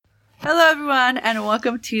Hello, everyone, and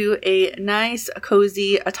welcome to a nice,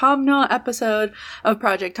 cozy autumnal episode of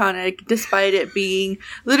Project Tonic. Despite it being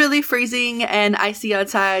literally freezing and icy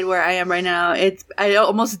outside where I am right now, I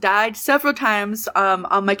almost died several times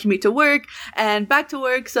on my commute to work and back to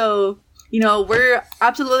work. So, we're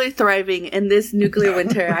absolutely thriving in this nuclear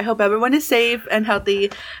winter. I hope everyone is safe and healthy,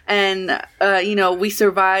 and we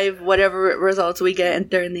survive whatever results we get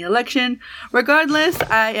during the election. Regardless,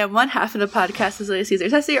 I am one half of the podcast, Cecilia Caesar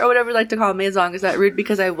Tessie, or whatever you like to call me, as long as that's rude,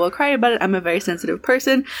 because I will cry about it. I'm a very sensitive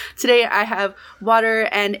person. Today, I have water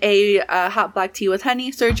and a hot black tea with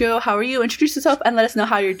honey. Sergio, how are you? Introduce yourself and let us know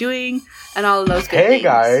how you're doing and all of those good things. Hey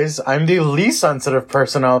guys, I'm the least sensitive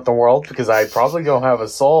person out in the world because I probably don't have a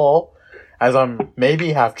soul, as I'm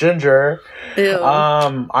maybe half ginger. Ew.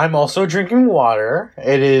 I'm also drinking water.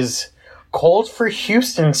 It is cold for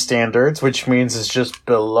Houston standards, which means it's just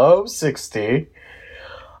below 60.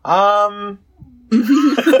 And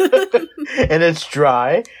it's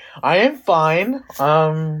dry. I am fine.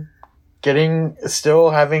 Still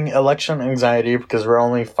having election anxiety because we're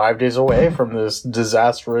only 5 days away from this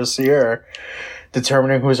disastrous year,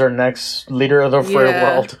 determining who's our next leader of the free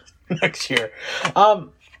world next year.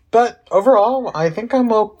 But overall, I think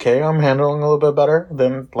I'm okay. I'm handling a little bit better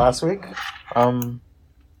than last week.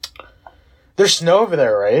 There's snow over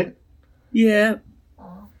there, right? Yeah.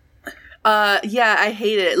 Yeah, I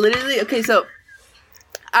hate it. Literally, okay, so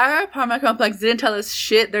our apartment complex didn't tell us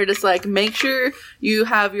shit. They're just like, make sure you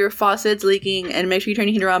have your faucets leaking and make sure you turn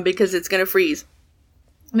your heater on because it's gonna freeze.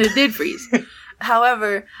 And it did freeze.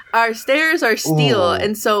 However, our stairs are steel,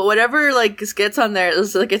 and so whatever gets on there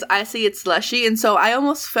is it's icy, it's slushy, and so I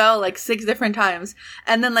almost fell 6 different times.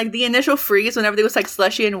 And then the initial freeze when everything was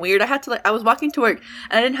slushy and weird, I was walking to work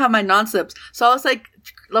and I didn't have my non-slips, so I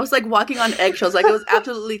was walking on eggshells. It was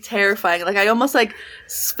absolutely terrifying. I almost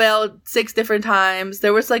fell 6 different times.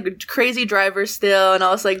 There was crazy drivers still, and I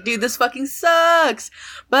was like, dude, this fucking sucks.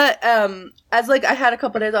 But as I had a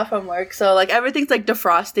couple days off from work, so everything's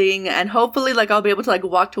defrosting, and hopefully I'll be able to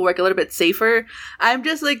walk to work a little bit safer. I'm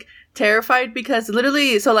just terrified because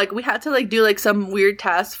literally, so we had to do some weird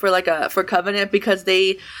tasks for Covenant because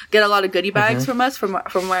they get a lot of goodie bags from us from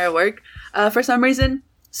where I work for some reason.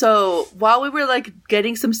 So while we were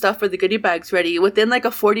getting some stuff for the goodie bags ready, within a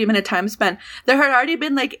 40-minute time span, there had already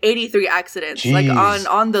been 83 accidents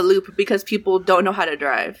on the loop because people don't know how to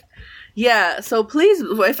drive. Yeah, so please,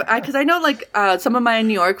 because I know some of my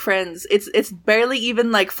New York friends, it's barely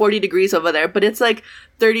even 40 degrees over there, but it's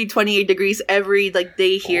 30, 28 degrees every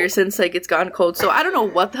day here since it's gotten cold. So I don't know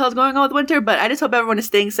what the hell's going on with winter, but I just hope everyone is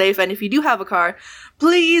staying safe. And if you do have a car,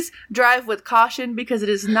 please drive with caution because it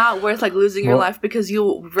is not worth losing your life because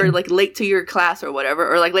you were wait to your class or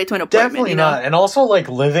whatever, or late to an appointment. Definitely not. And also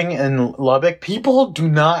living in Lubbock, people do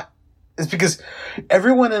not. It's because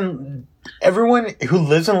everyone who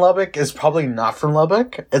lives in Lubbock is probably not from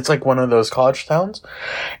Lubbock. It's one of those college towns.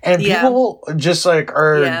 And people just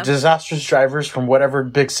are disastrous drivers from whatever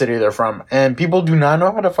big city they're from. And people do not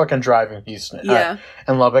know how to fucking drive in Houston.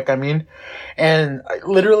 In Lubbock, I mean. And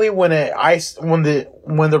literally when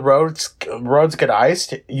the roads get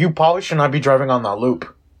iced, you probably should not be driving on that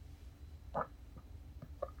loop.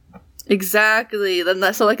 Exactly. Then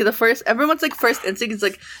so everyone's first instinct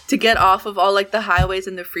is to get off of all the highways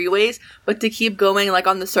and the freeways, but to keep going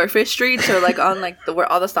on the surface streets or on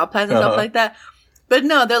where all the stop signs and stuff like that. But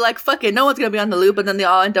no, they're fuck it, no one's gonna be on the loop, and then they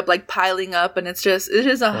all end up piling up, and it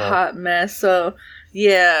is a hot mess. So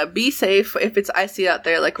yeah, be safe if it's icy out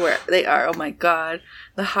there where they are. Oh my god,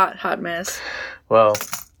 the hot mess. Well,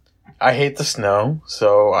 I hate the snow,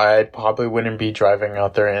 so I probably wouldn't be driving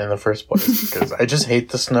out there in the first place because I just hate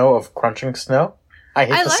the snow of crunching snow. I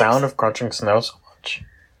hate the sound of crunching snow so much.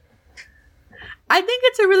 I think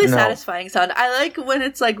it's a really satisfying sound. I like when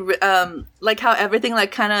it's how everything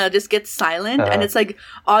kind of just gets silent and it's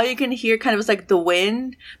all you can hear kind of is the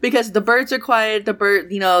wind because the birds are quiet. The bird,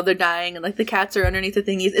 they're dying, and the cats are underneath the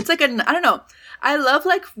thingies. It's I don't know. I love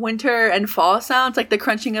winter and fall sounds, the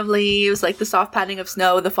crunching of leaves, the soft patting of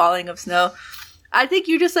snow, the falling of snow. I think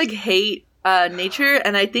you just hate nature,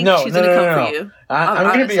 and I think she's gonna come for you. I'm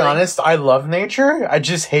gonna be honest. I love nature. I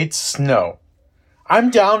just hate snow. I'm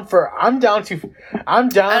down to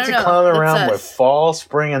clown around with fall,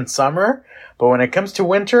 spring, and summer. But when it comes to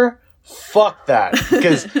winter, fuck that.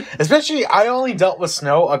 Because especially, I only dealt with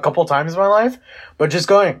snow a couple times in my life, but just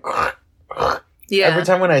going. Yeah. Every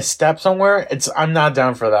time when I step somewhere, I'm not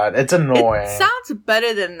down for that. It's annoying. It sounds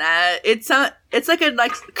better than that. It's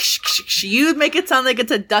you make it sound like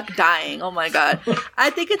it's a duck dying. Oh my god. I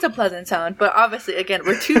think it's a pleasant sound, but obviously, again,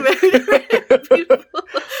 we're two very different people.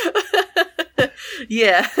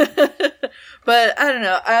 Yeah. But I don't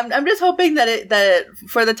know. I'm just hoping that it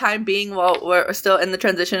for the time being, while we're still in the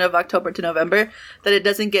transition of October to November, that it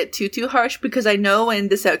doesn't get too harsh, because I know in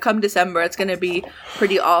come December it's gonna be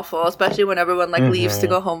pretty awful, especially when everyone like leaves to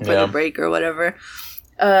go home for the break or whatever.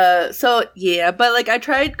 So yeah, but like I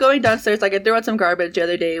tried going downstairs, like I threw out some garbage the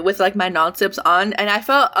other day with like my non-sips on, and I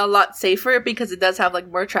felt a lot safer because it does have like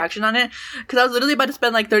more traction on it, because I was literally about to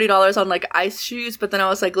spend like $30 on like ice shoes, but then I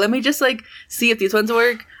was like, let me just like see if these ones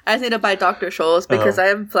work. I just need to buy Dr. Scholl's because I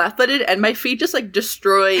am flat-footed and my feet just like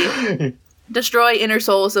destroy inner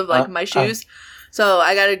soles of like my shoes, so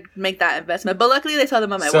I gotta make that investment, but luckily they sell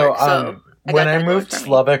them on my work, so when I moved to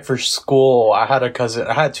Lubbock for school, I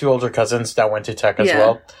had two older cousins that went to tech as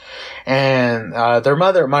well. And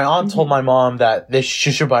my aunt told my mom that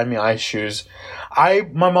she should buy me ice shoes. My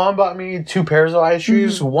mom bought me 2 pairs of ice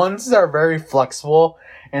shoes. Ones that are very flexible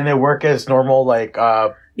and they work as normal, like,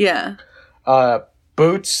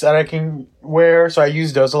 boots that I can wear. So I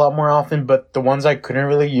use those a lot more often. But the ones I couldn't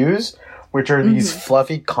really use, which are these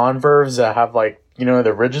fluffy Converse that have, like,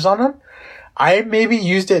 the ridges on them. I maybe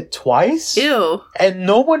used it twice. Ew. And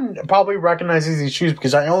no one probably recognizes these shoes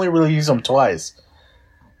because I only really use them twice.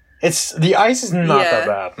 The ice is not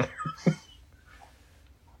that bad.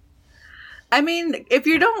 I mean, if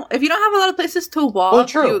you don't have a lot of places to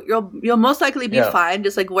walk, you'll most likely be fine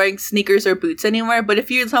just like wearing sneakers or boots anywhere. But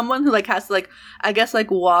if you're someone who like has to like, I guess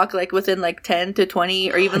like walk like within like 10 to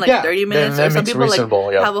 20 or even like 30 minutes, or some people like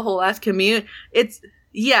have a whole ass commute,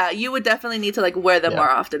 you would definitely need to like wear them more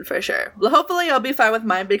often for sure. Well, hopefully I'll be fine with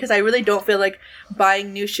mine because I really don't feel like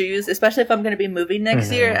buying new shoes, especially if I'm going to be moving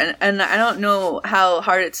next year. And I don't know how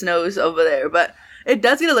hard it snows over there, but it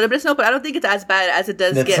does get a little bit of snow, but I don't think it's as bad as it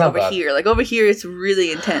does get over here. Like over here, it's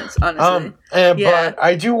really intense, honestly. But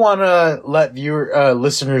I do want to let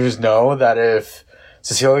listeners know that if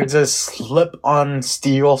Cecilia just slip on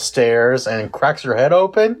steel stairs and cracks her head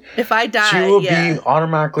open, if I die, she will be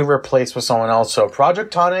automatically replaced with someone else. So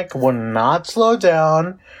Project Tonic will not slow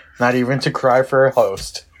down, not even to cry for a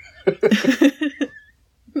host.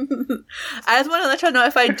 I just want to let y'all know,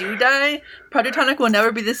 if I do die, Project Tonic will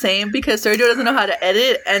never be the same because Sergio doesn't know how to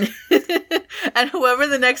edit, and and whoever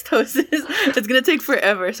the next host is, it's gonna take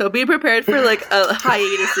forever. So be prepared for like a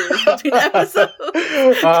hiatus between episodes.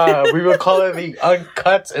 We will call it the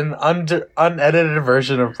uncut and unedited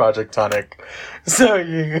version of Project Tonic. So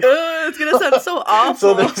it's gonna sound so awful.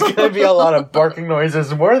 So there's gonna be a lot of barking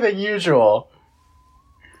noises, more than usual.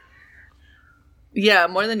 Yeah,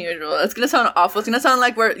 more than usual. It's gonna sound awful. It's gonna sound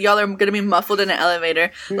like y'all are gonna be muffled in an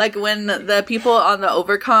elevator, like when the people on the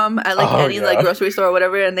overcom at like any like grocery store or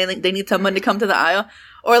whatever, and they need someone to come to the aisle,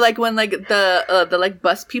 or like when like the like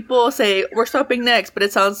bus people say we're stopping next, but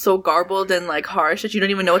it sounds so garbled and like harsh that you don't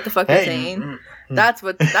even know what the fuck they're saying. That's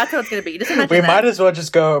what it's gonna be. Just imagine we might as well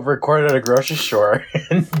just go record at a grocery store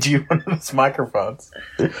and do one of those microphones.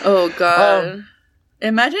 Oh god.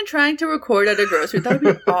 Imagine trying to record at a grocery. That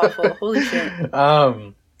would be awful. Holy shit.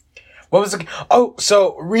 What was it? Oh,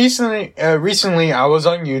 so recently I was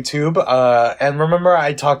on YouTube, and remember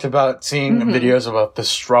I talked about seeing videos about the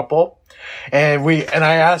Strupple, and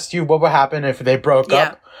I asked you what would happen if they broke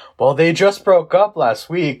up. Well, they just broke up last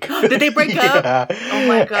week. Did they break up? Oh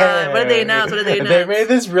my god. What did they announce? They made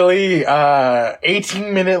this really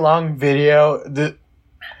 18-minute long video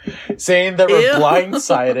saying they were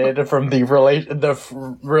blindsided from the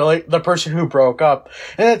person who broke up.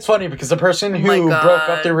 And it's funny because the person who broke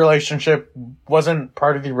up their relationship wasn't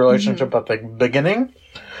part of the relationship at the beginning.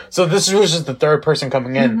 So this was just the third person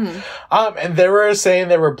coming in. And they were saying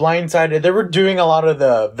they were blindsided. They were doing a lot of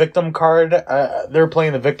the victim card. They were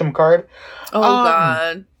playing the victim card. Oh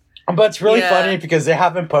god. But it's really funny because they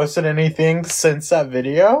haven't posted anything since that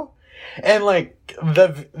video. And like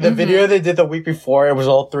the video they did the week before, it was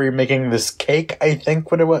all three making this cake, I think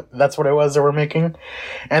that's what it was they were making.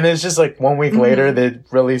 And it's just like 1 week later they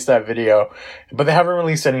released that video. But they haven't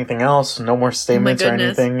released anything else, no more statements or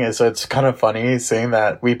anything. So it's kind of funny saying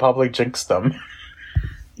that we probably jinxed them.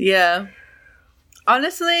 Yeah.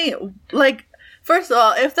 Honestly, like, first of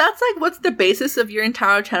all, if that's like what's the basis of your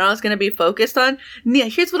entire channel is going to be focused on,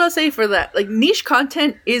 here's what I'll say for that. Like, niche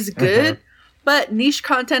content is good. But niche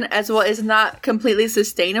content as well is not completely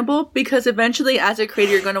sustainable because eventually as a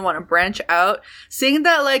creator you're going to want to branch out. Seeing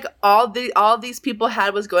that like all these people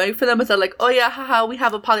had was going for them is that like, oh yeah, haha, we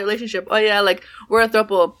have a poly relationship. Oh yeah, like we're a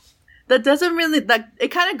throuple. That doesn't really, like, it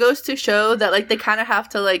kind of goes to show that like they kind of have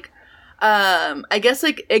to like I guess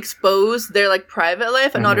like expose their like private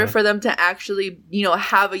life in order for them to actually,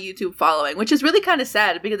 have a YouTube following, which is really kind of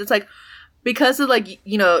sad because it's like, because of like,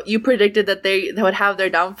 you know, you predicted that they would have their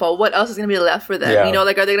downfall, what else is going to be left for them? You know,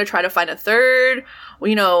 like, are they going to try to find a third?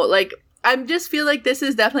 You know, like, I just feel like this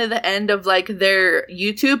is definitely the end of like their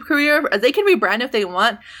YouTube career. They can rebrand if they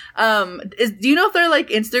want. Do you know if their like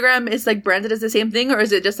Instagram is like branded as the same thing, or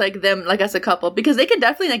is it just like them like as a couple? Because they can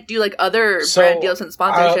definitely like do like other brand deals and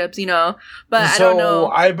sponsorships, you know. But I don't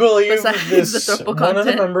know. I believe this one of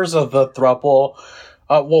the members of the throuple,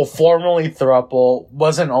 formerly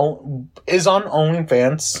throuple, is on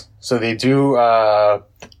OnlyFans. So they do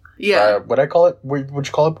what I call it? Would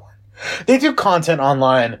you call it? They do content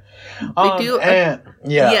online. They do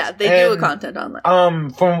do content online.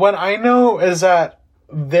 From what I know is that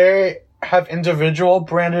they have individual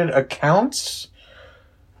branded accounts.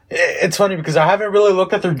 It's funny because I haven't really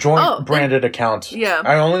looked at their joint branded account. Yeah.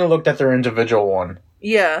 I only looked at their individual one.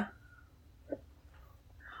 Yeah.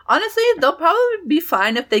 Honestly, they'll probably be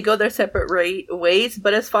fine if they go their separate ways,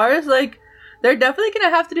 but as far as like, they're definitely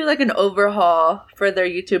gonna have to do like an overhaul for their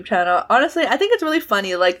YouTube channel. Honestly, I think it's really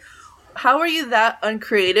funny, like, how are you that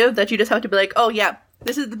uncreative that you just have to be like, oh yeah,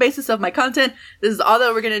 this is the basis of my content, this is all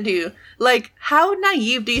that we're gonna do? Like, how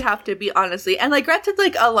naive do you have to be, honestly? And like, granted,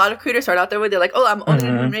 like, a lot of creators start out there where they're like, oh, I'm only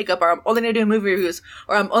gonna do makeup, or I'm only gonna do movie reviews,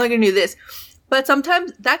 or I'm only gonna do this. But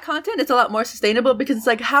sometimes that content is a lot more sustainable because it's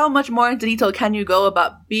like, how much more into detail can you go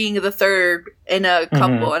about being the third in a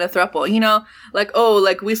couple, in a throuple, you know? Like, oh,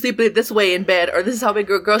 like, we sleep this way in bed, or this is how we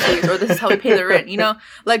grow groceries, or this is how we pay the rent, you know?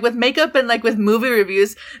 Like, with makeup and, like, with movie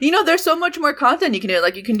reviews, you know, there's so much more content you can do.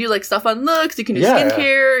 Like, you can do, like, stuff on looks, you can do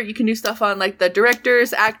skincare, you can do stuff on, like, the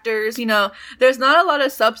directors, actors, you know? There's not a lot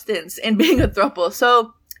of substance in being a throuple.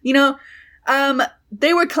 So, you know,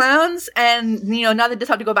 they were clowns, and, you know, now they just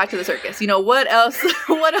have to go back to the circus. You know, what else?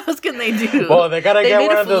 What else can they do? Well, they gotta get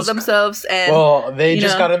one of those themselves. And they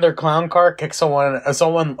just got in their clown car, kicked someone.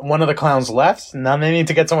 One of the clowns left. Now they need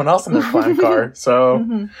to get someone else in their clown car.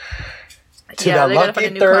 So, to that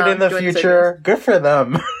lucky third in the future, good for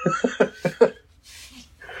them.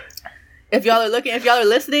 If y'all are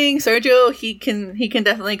listening, Sergio, he can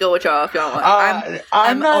definitely go with y'all if y'all want.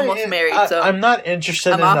 I'm almost married, so I'm not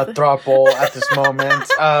interested in a throuple at this moment.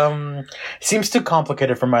 Seems too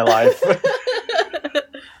complicated for my life.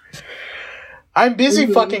 I'm busy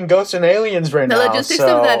fucking ghosts and aliens right now. The logistics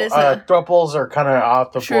of that is throuples are kind of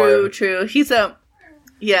off the board. True.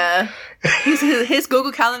 His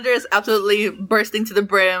Google Calendar is absolutely bursting to the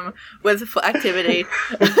brim with activity.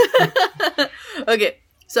 Okay.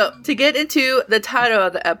 So, to get into the title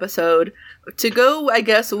of the episode, to go, I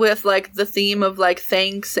guess, with, like, the theme of, like,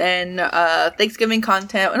 thanks and Thanksgiving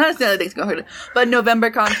content, well, not necessarily Thanksgiving content, but November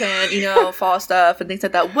content, you know, fall stuff and things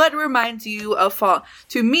like that. What reminds you of fall?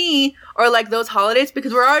 To me, or, like, those holidays,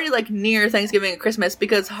 because we're already, like, near Thanksgiving and Christmas,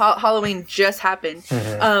 because Halloween just happened.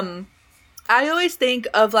 I always think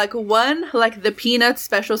of, like, one, like, the Peanuts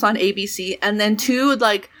specials on ABC, and then two,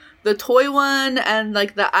 like, the toy one, and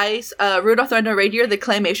like the ice, Rudolph the Red-Nosed Reindeer, the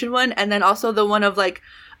claymation one, and then also the one of like,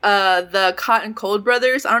 the Hot and Cold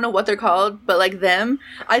brothers. I don't know what they're called, but like them.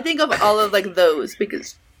 I think of all of like those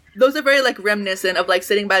because those are very like reminiscent of like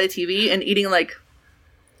sitting by the TV and eating like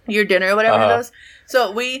your dinner or whatever it is.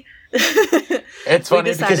 So we. It's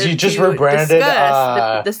funny because you just rebranded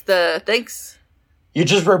the thanks. You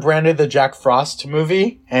just rebranded the Jack Frost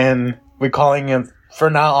movie, and we're calling it.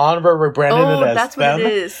 From now on, we're rebranding it as that's Them, what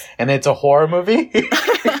it is. And it's a horror movie.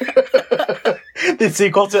 The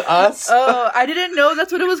sequel to Us. Oh, I didn't know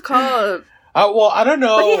that's what it was called. Well, I don't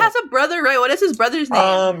know. But he has a brother, right? What is his brother's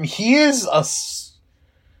name? He is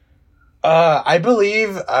I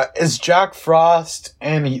believe, is Jack Frost,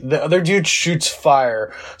 and the other dude shoots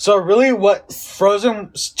fire. So really what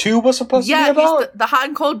Frozen 2 was supposed to be about? Yeah, the Hot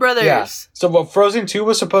and Cold brothers. Yeah. So what Frozen 2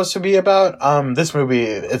 was supposed to be about, this movie,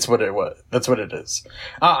 it's what it was. That's what it is.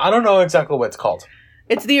 I don't know exactly what it's called.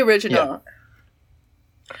 It's the original. Yeah.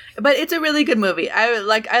 But it's a really good movie. I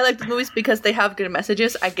like the movies because they have good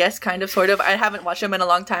messages, I guess, kind of, sort of. I haven't watched them in a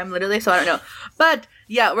long time, literally, so I don't know. But,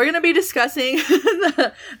 yeah, we're going to be discussing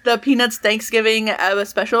the Peanuts Thanksgiving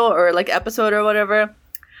special, or, like, episode or whatever.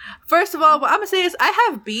 First of all, what I'm going to say is I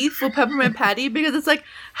have beef with Peppermint Patty because it's like,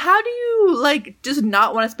 how do you, like, just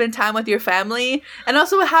not want to spend time with your family? And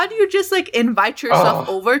also, how do you just, like, invite yourself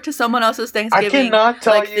over to someone else's Thanksgiving? I cannot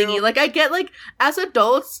tell you. Thingy? Like, I get, like, as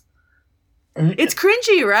adults, it's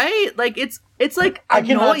cringy, right? Like, it's like, I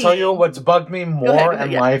cannot tell you what's bugged me more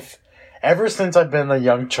in life ever since I've been a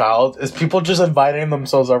young child is people just inviting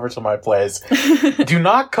themselves over to my place. Do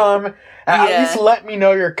not come. At least let me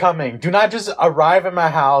know you're coming. Do not just arrive at my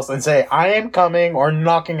house and say, I am coming, or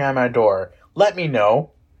knocking at my door. Let me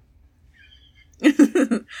know. I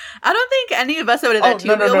don't think any of us that would have that too.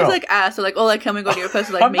 We always like ask, so like, oh, like, can we go to your place,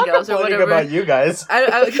 like Miguel's or whatever. About you guys. No,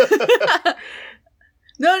 I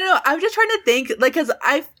was just trying to think, like,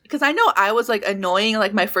 because I know I was like annoying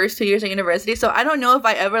like my first 2 years at university, so I don't know if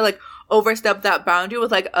I ever like overstepped that boundary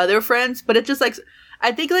with like other friends, but it just like.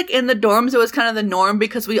 I think, like, in the dorms, it was kind of the norm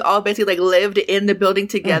because we all basically, like, lived in the building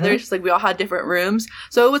together. Mm-hmm. Just, like, we all had different rooms.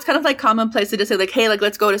 So it was kind of, like, commonplace to just say, like, hey, like,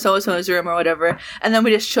 let's go to so-and-so's room or whatever. And then we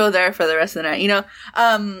just chill there for the rest of the night, you know?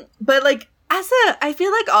 But, like, I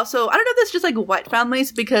feel like also, I don't know if that's just, like, white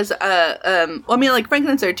families because, well, I mean, like,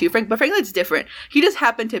 Franklin's there too. But Franklin's different. He just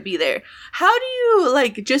happened to be there. How do you,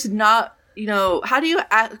 like, just not, you know, how do you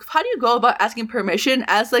go about asking permission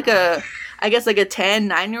as, like, I guess like a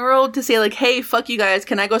 9-year-old to say like, hey, fuck you guys,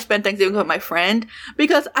 can I go spend Thanksgiving with my friend?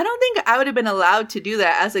 Because I don't think I would have been allowed to do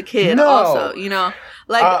that as a kid. No. Also, you know,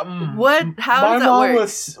 like how does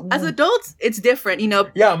that work? As adults, it's different, you know.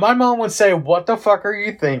 Yeah, my mom would say, what the fuck are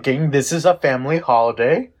you thinking? This is a family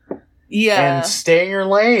holiday. Yeah. And stay in your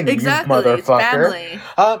lane, exactly, you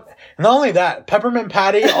motherfucker. Not only that, Peppermint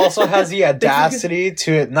Patty also has the audacity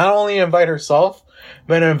to not only invite herself,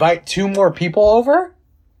 but invite 2 more people over.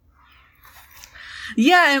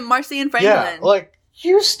 Yeah, and Marcy and Franklin. Yeah, like,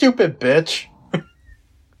 you stupid bitch.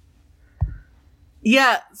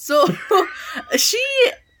 Yeah, so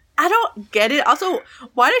I don't get it. Also,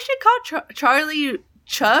 why does she call Charlie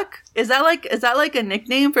Chuck? Is that like a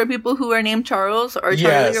nickname for people who are named Charles or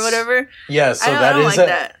Charlie or whatever? Yes, so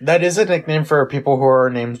that is a nickname for people who are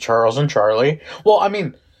named Charles and Charlie. Well, I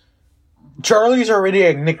mean, Charlie's already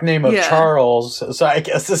a nickname of Charles, so I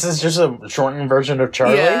guess this is just a shortened version of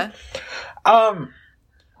Charlie. Yeah.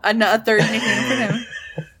 A third nickname for him.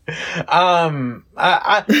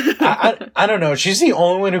 I don't know. She's the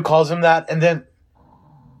only one who calls him that, and then,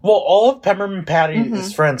 well, all of Peppermint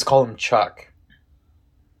Patty's friends call him Chuck.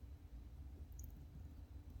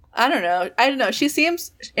 I don't know. She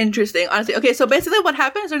seems interesting, honestly. Okay, so basically what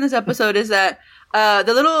happens during this episode is that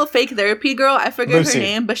the little fake therapy girl, I forget Lucy. Her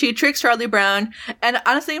name, but she tricks Charlie Brown. And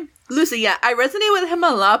honestly, Lucy, yeah, I resonate with him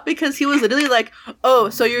a lot because he was literally like, oh,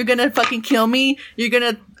 so you're gonna fucking kill me? You're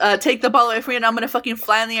gonna take the ball away from me and I'm gonna fucking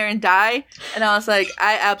fly in the air and die? And I was like,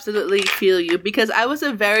 I absolutely feel you because I was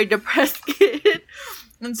a very depressed kid.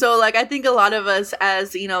 And so, like, I think a lot of us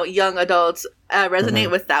as, you know, young adults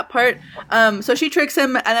resonate with that part. So she tricks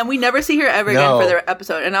him, and then we never see her ever again for the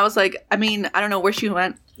episode. And I was like, I mean, I don't know where she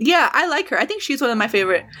went. Yeah, I like her. I think she's one of my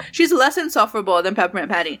favorite. She's less insufferable than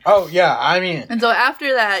Peppermint Patty. Oh, yeah, I mean... And so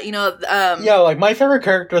after that, you know... yeah, like, my favorite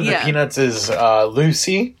character in the Peanuts is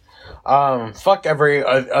Lucy. Fuck every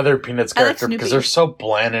other Peanuts character because they're so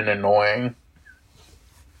bland and annoying.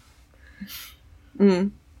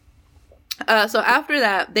 So after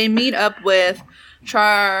that, they meet up with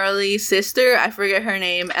Charlie's sister. I forget her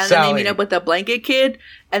name. And Sally. Then they meet up with the blanket kid.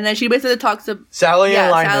 And then she basically talks to... Sally and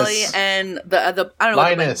Linus. Sally and the I don't know.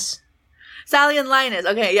 Linus. Sally and Linus.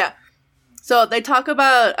 Okay, yeah. So they talk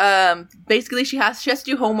about, basically she has to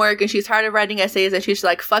do homework and she's tired of writing essays and she's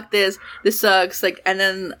like, fuck this sucks. Like, and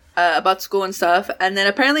then, about school and stuff. And then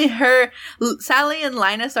apparently Sally and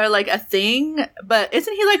Linus are like a thing, but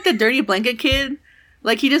isn't he like the dirty blanket kid?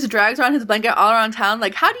 Like, he just drags around his blanket all around town.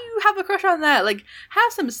 Like, how do you have a crush on that? Like,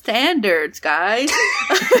 have some standards, guys.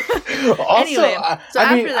 Also, anyway, so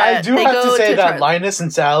I mean, that, I do have to say that Linus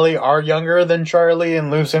and Sally are younger than Charlie and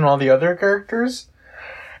Lucy and all the other characters.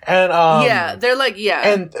 And, yeah, they're like,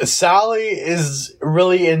 yeah. And Sally is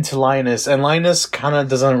really into Linus, and Linus kind of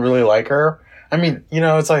doesn't really like her. I mean, you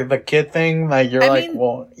know, it's like the kid thing. Like, you're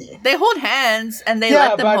well... They hold hands, and they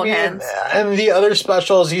let them hold hands. And the other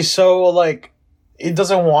specials, he's so, like... He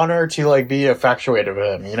doesn't want her to, like, be infatuated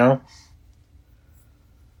with him, you know?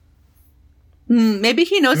 Maybe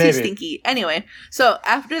he knows he's stinky. Anyway, so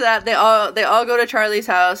after that, they all go to Charlie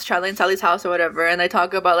and Sally's house or whatever, and they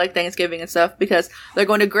talk about, like, Thanksgiving and stuff, because they're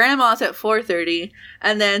going to Grandma's at 4:30,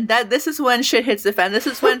 and then this is when shit hits the fan. This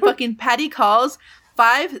is when fucking Patty calls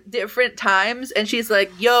 5 different times, and she's like,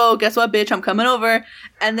 yo, guess what, bitch, I'm coming over.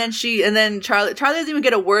 And then Charlie doesn't even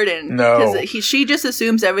get a word in. No. Because she just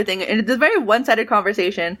assumes everything. And it's a very one-sided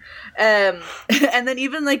conversation. And then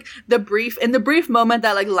even, like, the brief moment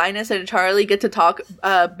that, like, Linus and Charlie get to talk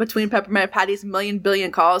between Peppermint Patty's million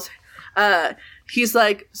billion calls, he's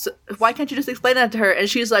like, so why can't you just explain that to her? And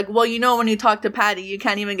she's like, well, you know, when you talk to Patty, you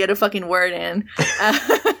can't even get a fucking word in.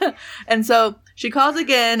 And so she calls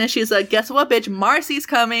again, and she's like, guess what, bitch? Marcy's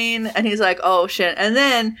coming. And he's like, oh, shit. And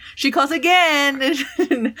then she calls again,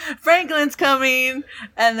 and Franklin's coming.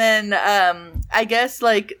 And then I guess,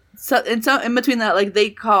 like, in between that, like, they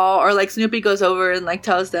call, or, like, Snoopy goes over and, like,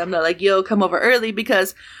 tells them that, like, yo, come over early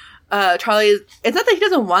because Charlie, it's not that he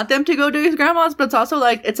doesn't want them to go to his grandma's, but it's also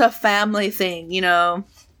like it's a family thing, you know.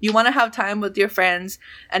 You want to have time with your friends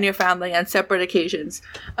and your family on separate occasions.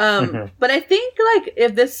 But I think like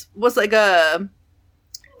if this was like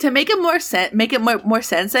to make it more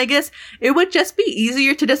sense, I guess it would just be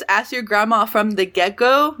easier to just ask your grandma from the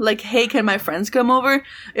get-go, like, hey, can my friends come over?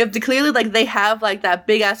 If clearly like they have like that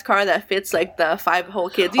big ass car that fits like the 5 whole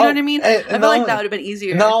kids, you know what I mean? I feel like that would have been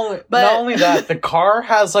easier. Not only that, the car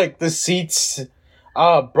has like the seats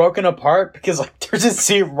broken apart because like there's a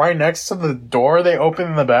seat right next to the door they open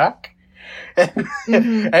in the back. And,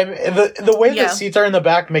 and the way the seats are in the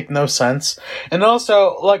back make no sense. And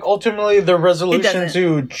also, like, ultimately, the resolution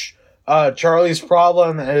to Charlie's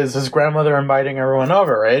problem is his grandmother inviting everyone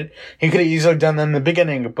over, right? He could have easily done that in the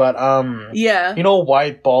beginning, but, you know,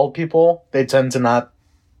 white, bald people, they tend to not,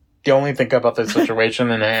 they only think about their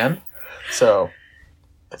situation in hand. So,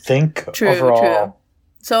 I think overall. True.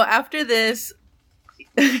 So, after this,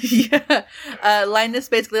 Linus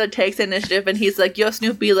basically like, takes initiative and he's like, yo,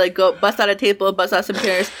 Snoopy, like, go bust out a table, bust out some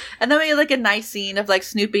chairs. And then we get like a nice scene of like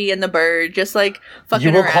Snoopy and the bird just like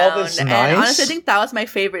fucking around. Call this nice? And honestly, I think that was my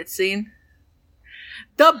favorite scene.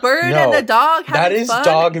 The bird and the dog having that is fun?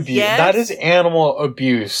 Dog abuse. Yes. That is animal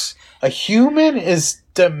abuse. A human is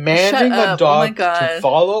demanding a dog to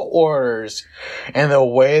follow orders, and the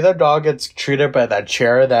way the dog gets treated by that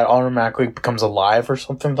chair that automatically becomes alive or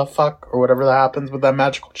something the fuck, or whatever that happens with that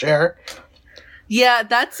magical chair. Yeah,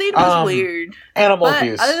 that scene was weird. Animal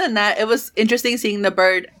abuse. Other than that, it was interesting seeing the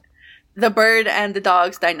bird and the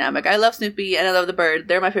dog's dynamic. I love Snoopy and I love the bird.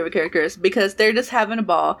 They're my favorite characters because they're just having a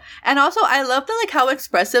ball. And also, I love the like how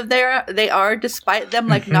expressive they are despite them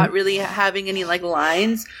like not really having any like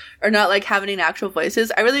lines or not like having any actual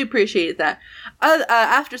voices. I really appreciate that.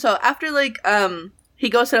 After like he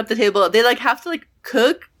goes set up the table, they like have to like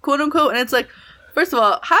cook, quote unquote, and it's like, first of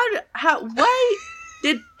all, why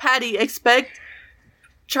did Patty expect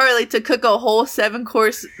Charlie to cook a whole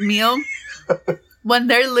 7-course meal? When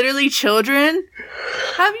they're literally children?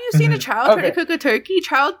 Have you seen a child try to cook a turkey?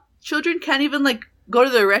 Children can't even, like, go to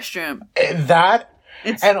the restroom.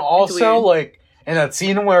 And also, like, in that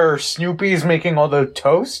scene where Snoopy's making all the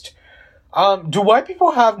toast, do white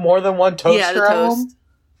people have more than one toaster at home?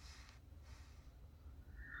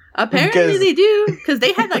 Apparently they do, because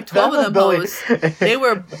they had like 12 of them most. They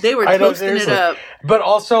were toasting it up. But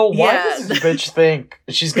also, why does this bitch think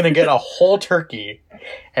she's gonna get a whole turkey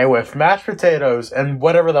and with mashed potatoes and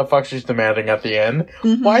whatever the fuck she's demanding at the end?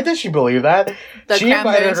 Why does she believe that? She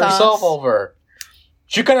invited herself over.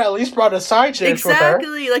 She could have at least brought a side dish with her.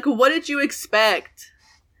 Exactly. Like, what did you expect?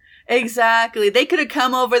 Exactly. They could have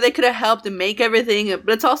come over. They could have helped and make everything. But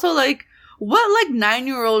it's also like, what, like,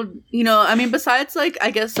 9-year-old, you know, I mean, besides, like, I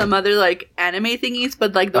guess some other, like, anime thingies,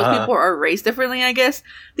 but, like, those people are raised differently, I guess.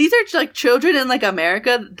 These are, like, children in, like,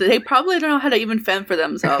 America. They probably don't know how to even fend for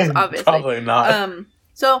themselves, obviously. Probably not.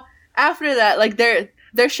 So, after that, like, they're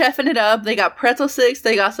chefing it up. They got pretzel sticks.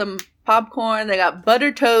 They got some popcorn. They got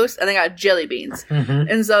buttered toast. And they got jelly beans.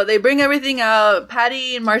 And so, they bring everything out.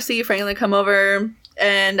 Patty and Marcy Franklin come over.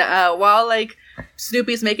 And while, like,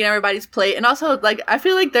 Snoopy's making everybody's plate. And also, like, I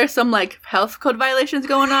feel like there's some, like, health code violations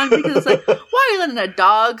going on because it's like, why are you letting a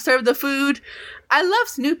dog serve the food? I love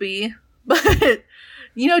Snoopy, but,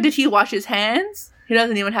 you know, did he wash his hands? He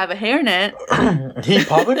doesn't even have a hairnet. He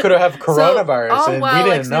probably could have coronavirus and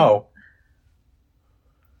we didn't know.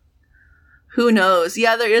 Who knows?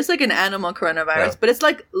 Yeah, there is, like, an animal coronavirus, but it's,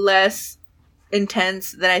 like, less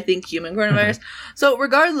intense than I think human coronavirus. So,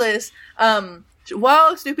 regardless,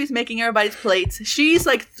 while Snoopy's making everybody's plates, she's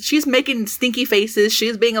making stinky faces.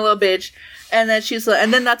 She's being a little bitch, and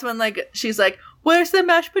then that's when like she's like, "Where's the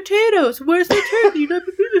mashed potatoes? Where's the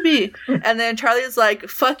turkey?" And then Charlie's like,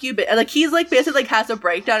 "Fuck you!" Like he's like basically like has a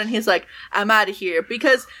breakdown, and he's like, "I'm out of here,"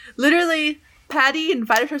 because literally Patty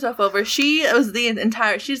invited herself over. She's the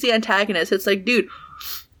antagonist. It's like, dude,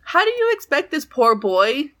 how do you expect this poor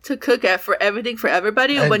boy to cook for everything for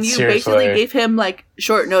everybody when you basically gave him, like,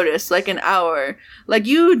 short notice, like an hour? Like,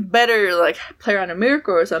 you'd better, like, play around a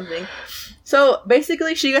miracle or something. So,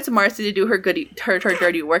 basically, she gets Marcy to do her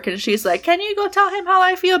dirty work, and she's like, can you go tell him how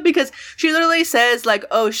I feel? Because she literally says, like,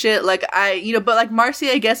 oh, shit, like, but, like, Marcy,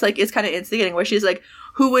 I guess, like, is kind of instigating, where she's like,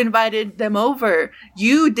 who invited them over?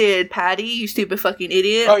 You did, Patty, you stupid fucking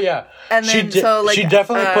idiot. Oh, yeah. And then, she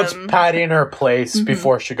definitely puts Patty in her place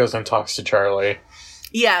before she goes and talks to Charlie.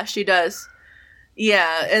 Yeah, she does.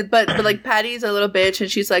 Yeah, but like, Patty's a little bitch,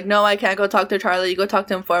 and she's like, no, I can't go talk to Charlie, you go talk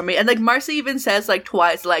to him for me. And, like, Marcy even says, like,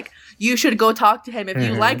 twice, like, you should go talk to him if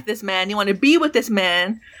you like this man, you want to be with this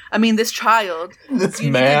man, this child. You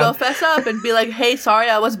need to go fess up and be like, hey, sorry,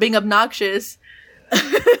 I was being obnoxious.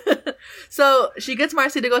 So she gets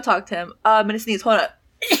Marcy to go talk to him. I'm gonna sneeze. Hold up.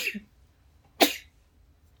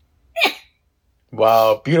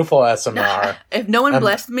 Wow, beautiful SMR. If no one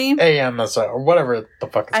blessed me, AMSR or whatever the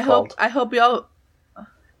fuck it's called. I hope y'all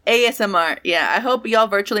ASMR. Yeah, I hope y'all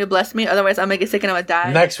virtually bless me. Otherwise, I'm gonna get sick and I'm gonna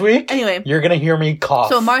die. Next week, anyway, you're gonna hear me cough.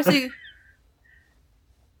 So Marcy.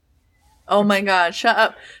 Oh my god, shut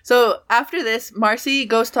up. So after this, Marcy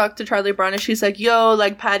goes talk to Charlie Brown and she's like, yo,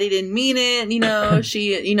 like Patty didn't mean it,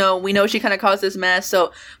 you know, we know she kind of caused this mess,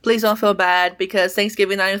 so please don't feel bad because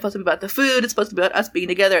Thanksgiving not even supposed to be about the food, it's supposed to be about us being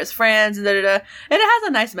together as friends and da-da-da. And it has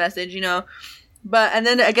a nice message, you know. But, and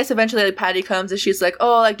then I guess eventually like, Patty comes and she's like,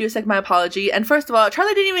 oh, like, do accept my apology. And first of all,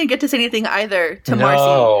 Charlie didn't even get to say anything either to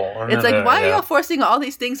Marcy. It's like, why are y'all forcing all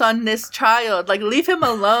these things on this child? Like, leave him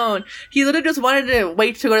alone. He literally just wanted to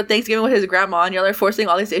wait to go to Thanksgiving with his grandma, and y'all are forcing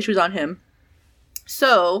all these issues on him.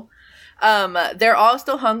 So, they're all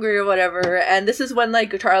still hungry or whatever, and this is when,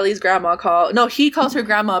 like, Charlie's grandma he calls her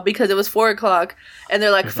grandma because it was 4:00, and they're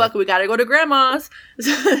like, fuck, we gotta go to grandma's.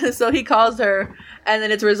 So he calls her, and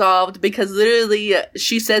then it's resolved because literally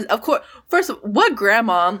she says, of course, first, what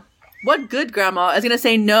good grandma is gonna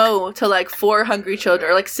say no to like 4 hungry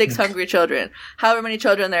children or like 6 hungry children, however many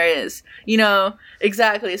children there is, you know?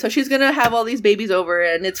 Exactly. So she's gonna have all these babies over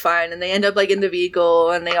and it's fine, and they end up like in the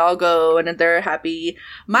vehicle and they all go and they're happy.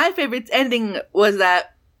 My favorite ending was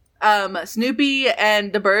that Snoopy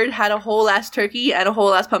and the bird had a whole ass turkey and a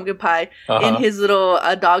whole ass pumpkin pie in his little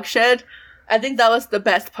dog shed. I think that was the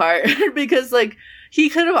best part because like he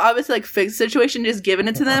could have obviously like fixed the situation, just given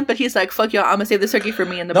it to them, but he's like, fuck y'all, I'm gonna save this turkey for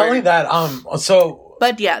me and the bird. Not only that, so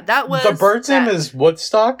but yeah, that was the bird's name is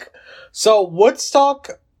Woodstock. So Woodstock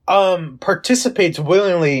participates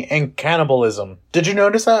willingly in cannibalism. Did you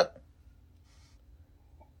notice that?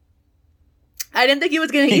 I didn't think he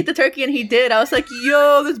was gonna eat the turkey, and he did. I was like,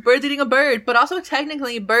 yo, this bird's eating a bird. But also,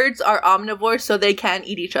 technically, birds are omnivores, so they can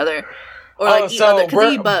eat each other. Or, like, eat other, because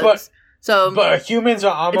they eat bugs. But humans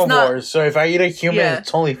are omnivores, so if I eat a human, it's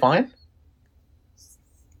totally fine?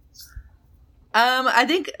 I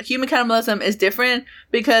think human cannibalism is different,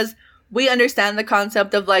 because we understand the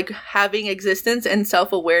concept of, like, having existence and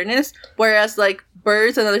self-awareness, whereas, like,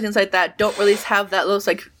 birds and other things like that don't really have that, those,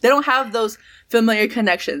 like, they don't have those familiar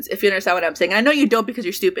connections, if you understand what I'm saying. I know you don't because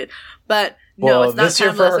you're stupid, but no, it's not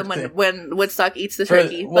cannibalism when Woodstock eats the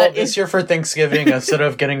turkey. This year for Thanksgiving, instead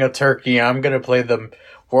of getting a turkey, I'm going to play the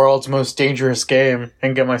world's most dangerous game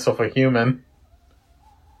and get myself a human.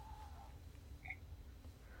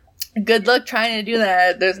 Good luck trying to do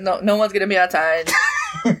that. There's no one's going to be outside.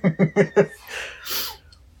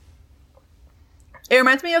 It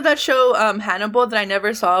reminds me of that show Hannibal that I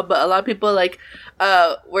never saw, but a lot of people like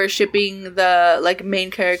were shipping the like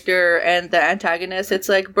main character and the antagonist. It's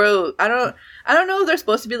like, bro, I don't know if there's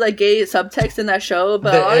supposed to be like gay subtext in that show,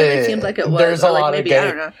 but a lot of it seems like it was. There's a lot of gay. I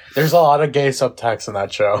don't know. There's a lot of gay subtext in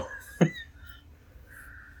that show.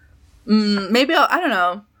 Maybe I don't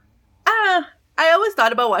know. I always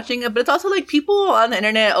thought about watching it, but it's also like people on the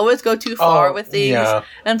internet always go too far with things,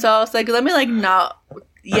 and so I was like, let me like not.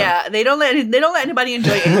 Yeah, they don't let anybody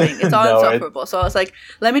enjoy anything. It's all insufferable. So I was like,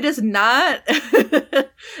 let me just not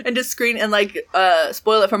and just screen and like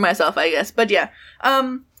spoil it for myself, I guess. But yeah,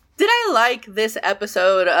 did I like this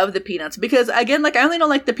episode of the Peanuts? Because again, like I only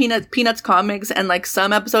don't like the Peanuts comics and like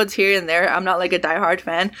some episodes here and there. I'm not like a diehard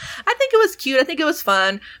fan. I think it was cute. I think it was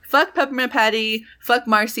fun. Fuck Peppermint Patty. Fuck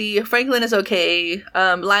Marcy. Franklin is okay.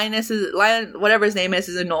 Lion, whatever his name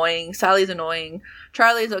is annoying. Sally's annoying.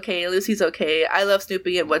 Charlie's okay. Lucy's okay. I love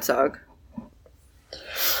Snoopy and Woodstock.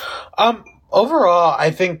 Overall,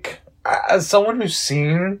 I think as someone who's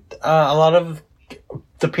seen a lot of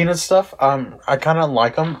the Peanuts stuff, I kind of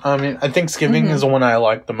like them. I mean, I think Thanksgiving is the one I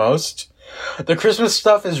like the most. The Christmas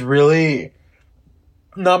stuff is really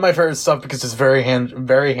not my favorite stuff because it's very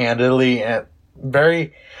handily and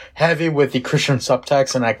very heavy with the Christian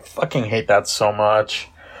subtext, and I fucking hate that so much.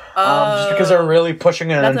 Just because they're really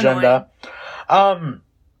pushing an agenda.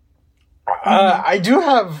 I do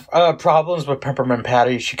have problems with Peppermint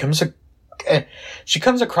Patty. She comes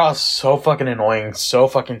across so fucking annoying, so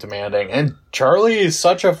fucking demanding, and Charlie is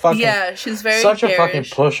such a fucking she's very such a fucking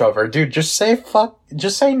pushover, dude. Just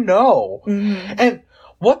say no. And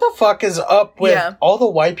what the fuck is up with all the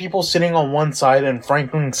white people sitting on one side and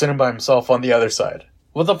Franklin sitting by himself on the other side?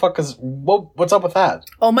 What the fuck what's up with that?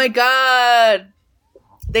 Oh my god.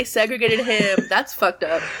 They segregated him. That's fucked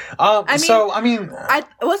up. Isn't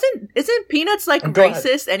Peanuts like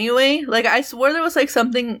racist anyway? Like I swore there was like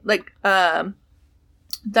something like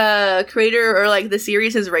the creator or like the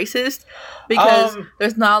series is racist because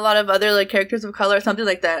there's not a lot of other like characters of color or something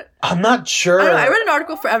like that. I'm not sure. I don't know, I read an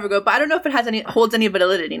article forever ago, but I don't know if it holds any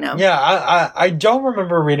validity now. Yeah, I don't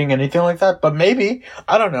remember reading anything like that, but maybe.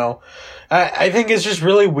 I don't know. I think it's just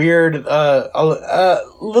really weird.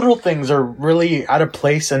 Little things are really out of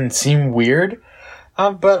place and seem weird.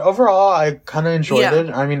 But overall, I kind of enjoyed it.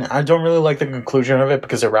 I mean, I don't really like the conclusion of it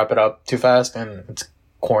because they wrap it up too fast and it's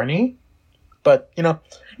corny. But, you know.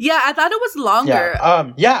 Yeah, I thought it was longer.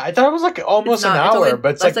 Yeah, I thought it was like almost an hour,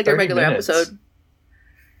 but it's like a regular episode.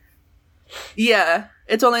 Yeah,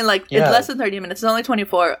 it's only like it's less than 30 minutes. It's only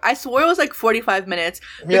 24. I swore it was like 45 minutes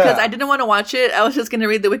because I didn't want to watch it. I was just going to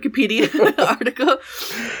read the Wikipedia article,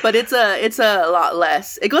 but it's a lot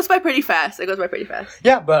less. It goes by pretty fast.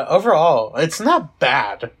 Yeah, but overall, it's not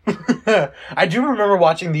bad. I do remember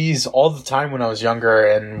watching these all the time when I was younger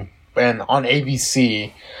and on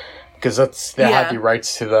ABC. Because they had the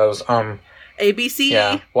rights to those. ABC.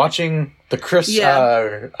 Yeah, watching the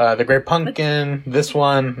the Great Pumpkin, this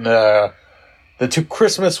one, the two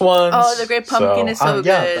Christmas ones. Oh, the Great Pumpkin is so good.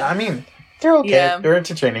 Yeah, I mean, they're okay. Yeah. They're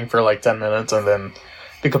entertaining for like 10 minutes, and then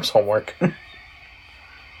becomes homework.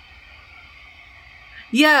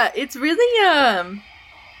 Yeah, it's really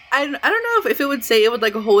I don't know if it would say it would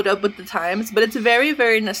like hold up with the times, but it's very,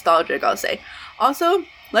 very nostalgic, I'll say. Also,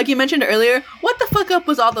 like you mentioned earlier, what the fuck up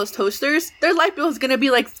was all those toasters? Their light bill is gonna be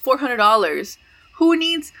like $400. Who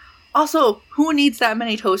needs that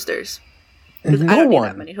many toasters? Because I don't need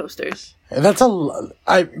that many toasters. That's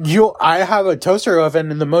I have a toaster oven,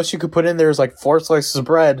 and the most you could put in there is like 4 slices of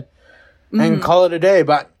bread, and call it a day.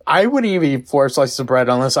 But I wouldn't even eat 4 slices of bread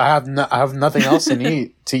unless I have nothing else to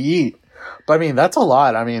eat. But I mean, that's a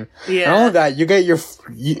lot. I mean, not only that, you get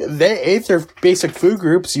they ate their basic food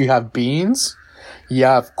groups. You have beans. You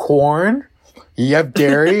have corn, you have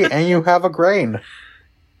dairy, and you have a grain.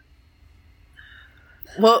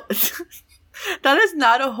 Well, that is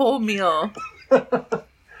not a whole meal.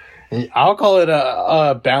 I'll call it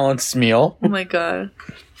a balanced meal. Oh my god.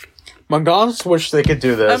 McDonald's wish they could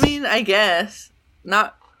do this. I mean, I guess.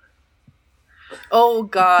 Not... Oh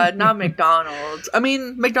god, not McDonald's. I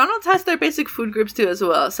mean, McDonald's has their basic food groups too as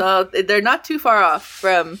well, so they're not too far off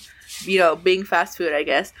from, being fast food, I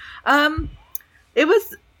guess. It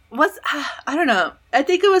was I don't know. I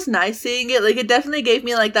think it was nice seeing it. Like, it definitely gave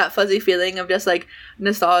me like that fuzzy feeling of just like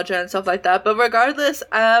nostalgia and stuff like that. But regardless,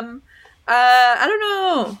 I don't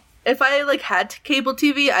know. If I like had cable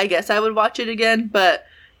TV, I guess I would watch it again. But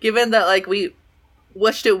given that like we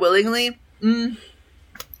watched it willingly, it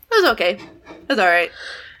was okay. It was all right.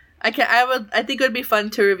 I think it would be fun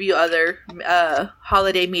to review other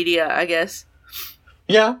holiday media, I guess.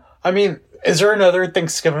 Yeah, I mean. Is there another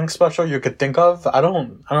Thanksgiving special you could think of? I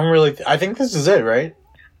don't really... I think this is it, right?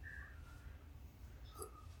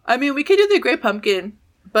 I mean, we could do the Great Pumpkin,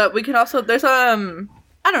 but we can also... There's, I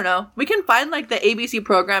don't know. We can find, like, the ABC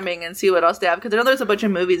programming and see what else they have, because I know there's a bunch of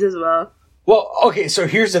movies as well. Well, okay, so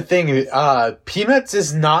here's the thing. Peanuts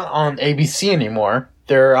is not on ABC anymore.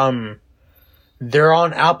 They're on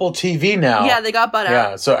Apple TV now. Yeah, they got bought out.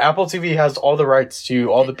 Yeah, so Apple TV has all the rights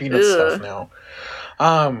to all the Peanuts stuff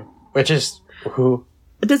now. Which is who?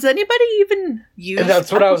 Does anybody even use? And that's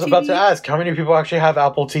what Apple I was about TV? to ask. How many people actually have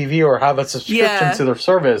Apple TV or have a subscription to their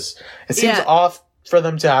service? It seems off for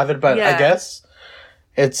them to have it, but I guess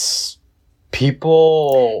it's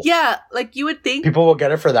people. Yeah, like you would think people will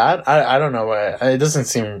get it for that. I don't know. It doesn't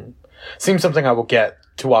seem something I will get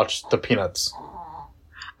to watch the Peanuts.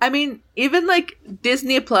 I mean, even like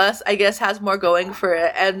Disney Plus, I guess, has more going for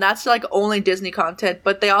it, and that's like only Disney content.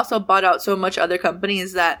 But they also bought out so much other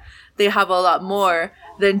companies that they have a lot more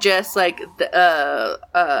than just like the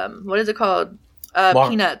what is it called?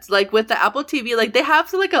 Peanuts. Like with the Apple TV, like they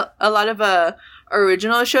have like a lot of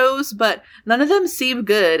original shows, but none of them seem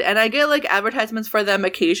good. And I get like advertisements for them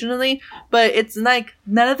occasionally, but it's like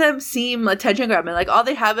none of them seem attention grabbing. Like all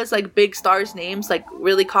they have is like big stars' names, like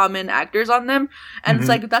really common actors on them, and it's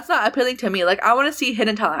like that's not appealing to me. Like I want to see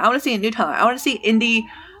hidden talent, I want to see a new talent, I want to see indie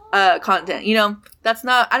content. That's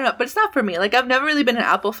not, I don't know, but it's not for me. Like I've never really been an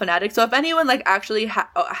Apple fanatic, so if anyone like actually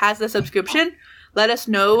has the subscription, let us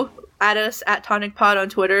know. Add us at Tonic Pod on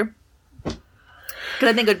Twitter. Because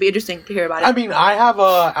I think it would be interesting to hear about it. I mean, I have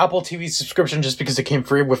a Apple TV subscription just because it came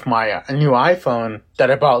free with my new iPhone that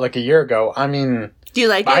I bought like a year ago. I mean... Do you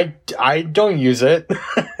like it? I don't use it.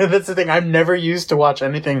 That's the thing. I've never used to watch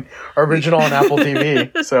anything original on Apple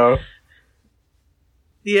TV, so...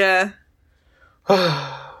 Yeah.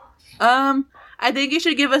 I I think you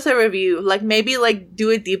should give us a review. Like, maybe, like, do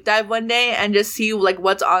a deep dive one day and just see, like,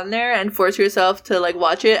 what's on there and force yourself to, like,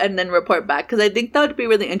 watch it and then report back. Because I think that would be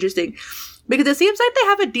really interesting. Because it seems like they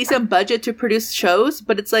have a decent budget to produce shows,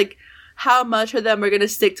 but it's, like, how much of them are going to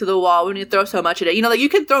stick to the wall when you throw so much at it? You know, like, you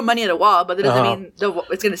can throw money at a wall, but that doesn't mean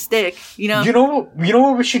it's going to stick, you know? You know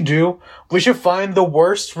what we should do? We should find the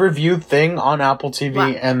worst reviewed thing on Apple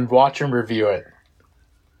TV and watch and review it.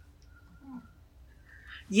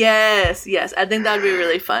 Yes. I think that would be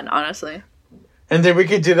really fun, honestly. And then we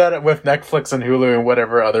could do that with Netflix and Hulu and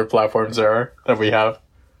whatever other platforms there are that we have.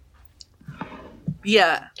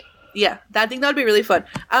 Yeah. I think that would be really fun.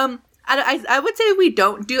 I would say we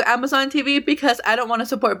don't do Amazon TV because I don't want to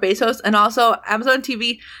support Bezos, and also Amazon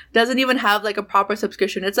TV doesn't even have like a proper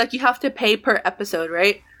subscription. It's like you have to pay per episode,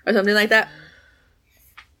 right? Or something like that.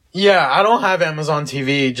 Yeah, I don't have Amazon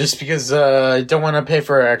TV just because I don't want to pay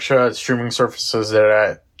for extra streaming services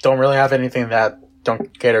that don't really have anything that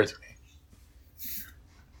don't cater to me.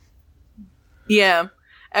 Yeah.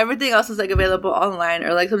 Everything else is like available online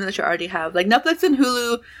or like something that you already have. Like Netflix and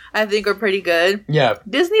Hulu, I think are pretty good. Yeah.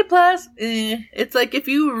 Disney Plus, it's like if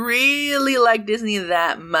you really like Disney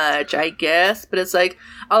that much, I guess. But it's like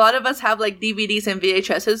a lot of us have like DVDs and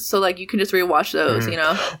VHSs, so like you can just rewatch those, you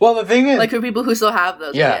know? Well, the thing is, like for people who still have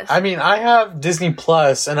those. Yeah, I mean, I have Disney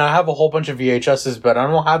Plus and I have a whole bunch of VHSs, but I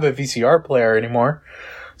don't have a VCR player anymore.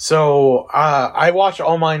 So, I watch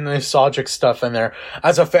all my nostalgic stuff in there.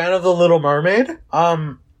 As a fan of The Little Mermaid,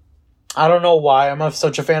 I don't know why I'm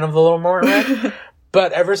such a fan of The Little Mermaid,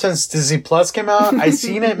 but ever since Disney Plus came out, I've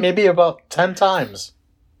seen it maybe about 10 times.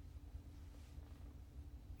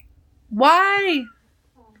 Why?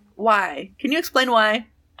 Can you explain why?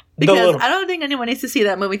 Because I don't think anyone needs to see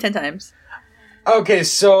that movie 10 times. Okay,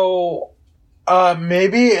 so,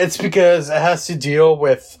 maybe it's because it has to deal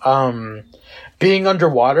with, being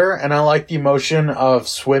underwater, and I like the emotion of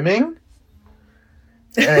swimming.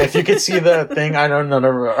 If you could see the thing, I don't know,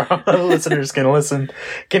 none of our listeners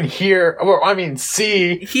can hear, or I mean,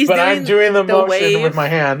 see, but I'm doing the motion wave with my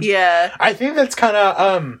hand. Yeah. I think that's kind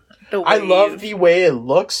of, I love the way it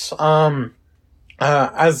looks.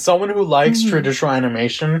 As someone who likes traditional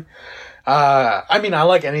animation, I mean, I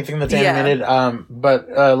like anything that's animated,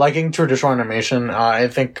 but liking traditional animation, I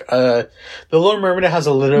think The Little Mermaid has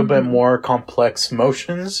a little bit more complex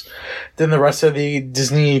motions than the rest of the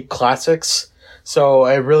Disney classics. So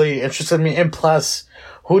it really interested me. And plus,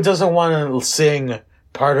 who doesn't want to sing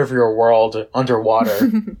Part of Your World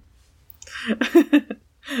underwater?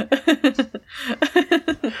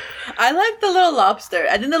 I like The Little Lobster.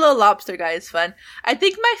 I think The Little Lobster guy is fun. I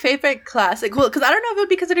think my favorite classic, well, because I don't know if it would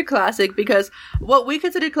be considered classic, because what we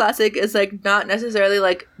consider classic is like not necessarily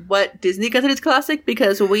like what Disney considers classic,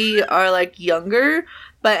 because we are like younger,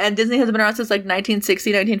 and Disney has been around since like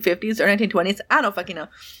 1960s, 1950s, or 1920s. I don't fucking know.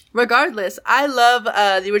 Regardless, I love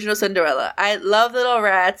the original Cinderella. I love the Little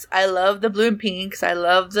Rats. I love the Blue and Pinks. I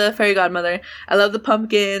love the Fairy Godmother. I love the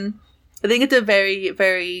Pumpkin. I think it's a very,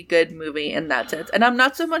 very good movie in that sense. And I'm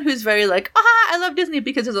not someone who's very like, I love Disney,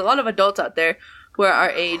 because there's a lot of adults out there who are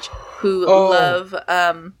our age who love,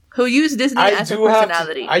 who use Disney as a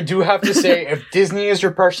personality. I do have to say, if Disney is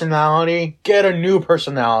your personality, get a new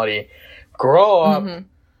personality. Grow up.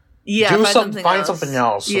 Yeah, find something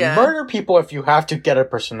else. Yeah. Murder people if you have to get a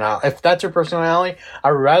personality. If that's your personality,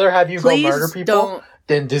 I'd rather have you go murder people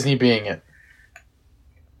than Disney being it.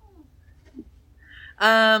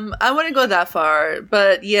 I wouldn't go that far,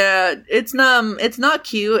 but yeah, it's not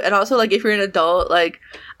cute. And also, like, if you're an adult, like,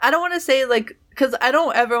 I don't want to say, like, because I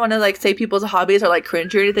don't ever want to, like, say people's hobbies are, like,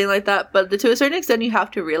 cringe or anything like that, but to a certain extent, you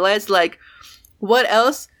have to realize, like, what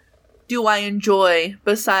else do I enjoy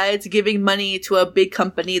besides giving money to a big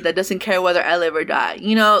company that doesn't care whether I live or die?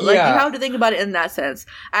 You know, like, you have to think about it in that sense.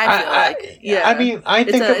 I mean,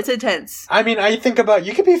 it's intense. I mean, I think about,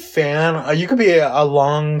 you could be you could be a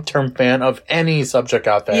long-term fan of any subject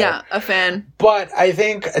out there. Yeah, a fan. But I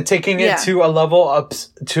think taking it to a level up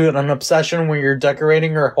to an obsession where you're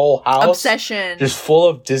decorating your whole house. Just full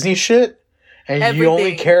of Disney shit. And you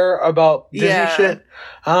only care about Disney shit,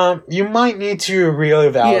 you might need to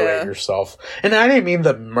reevaluate yourself. And I didn't mean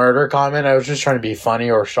the murder comment. I was just trying to be funny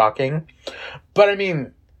or shocking. But I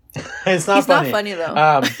mean, it's not funny. It's not funny, though.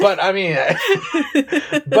 But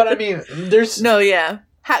I mean, there's... No, yeah.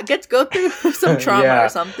 Go through some trauma or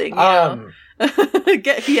something, you know?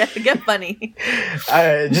 Get funny.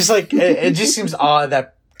 Just like, it just seems odd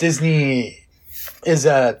that Disney is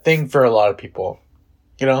a thing for a lot of people,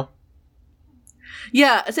 you know?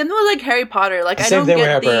 Yeah, same thing with like Harry Potter. Like, I don't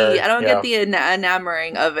get the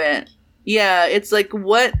enamoring of it. Yeah, it's like,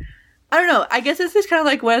 what? I don't know. I guess it's just kind of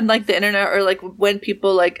like when like the internet or like when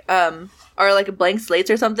people like are are like blank slates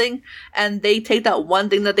or something, and they take that one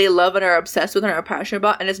thing that they love and are obsessed with and are passionate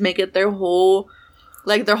about, and just make it their whole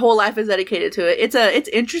life is dedicated to it. It's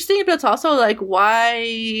interesting, but it's also like,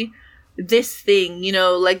 why this thing, you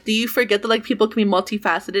know? Like, do you forget that like people can be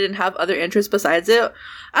multifaceted and have other interests besides it?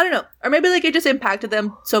 I don't know. Or maybe like it just impacted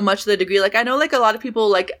them so much to the degree, like I know like a lot of people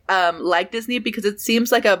like Disney because it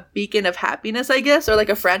seems like a beacon of happiness, I guess, or like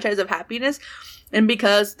a franchise of happiness. And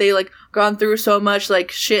because they like gone through so much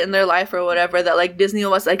like shit in their life or whatever, that like Disney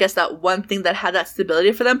was, I guess, that one thing that had that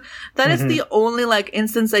stability for them. That is the only like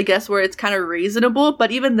instance, I guess, where it's kind of reasonable.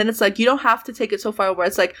 But even then, it's like you don't have to take it so far where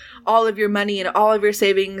it's like all of your money and all of your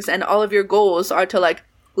savings and all of your goals are to like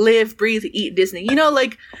live, breathe, eat Disney. You know,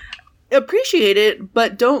 like, appreciate it,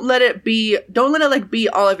 but don't let it like be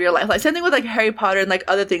all of your life. Like same thing with like Harry Potter and like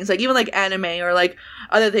other things, like even like anime or like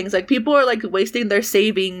other things. Like people are like wasting their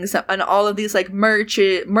savings on all of these like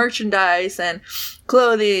merchandise and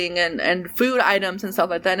clothing and food items and stuff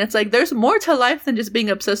like that. And it's like there's more to life than just being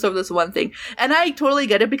obsessed over this one thing. And I totally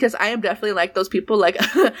get it, because I am definitely like those people. Like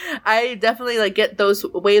I definitely like get those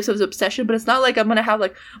waves of obsession, but it's not like I'm gonna have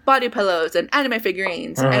like body pillows and anime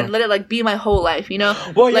figurines and let it like be my whole life, you know?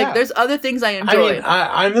 Well, like yeah. There's other things I enjoy. I mean,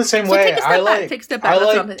 I'm the same way. Take a step back.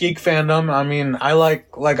 I like geek fandom. I mean, I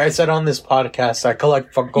like I said on this podcast, I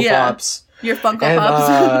collect Funko Pops. Your Funko Pops.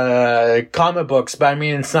 And comic books, but I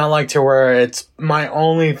mean, it's not like to where it's my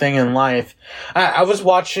only thing in life. I was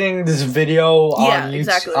watching this video on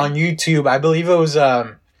YouTube. I believe it was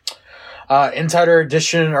Insider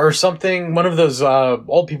Edition or something, one of those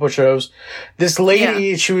old people shows. This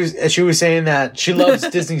lady, she was saying that she loves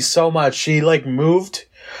Disney so much. She like moved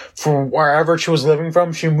from wherever she was living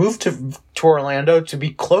from. She moved to Orlando to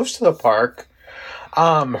be close to the park.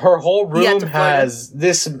 Her whole room has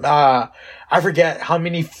this, I forget how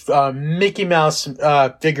many, Mickey Mouse,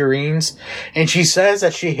 figurines. And she says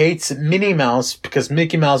that she hates Minnie Mouse because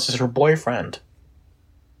Mickey Mouse is her boyfriend.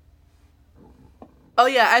 Oh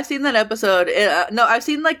yeah, I've seen that episode. No, I've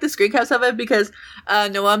seen like the screencaps of it because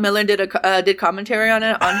Noah Miller did commentary on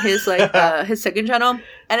it on his like his second channel,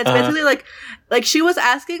 and it's basically like she was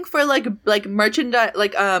asking for like merchandise,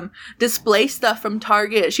 like display stuff from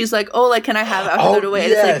Target. She's like, oh, like can I have it? I throw it away.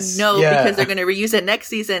 And it's like no, because they're gonna reuse it next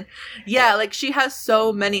season. Yeah, like she has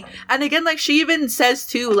so many, and again, like she even says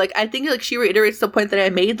too, like I think like she reiterates the point that I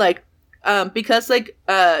made, like. Because like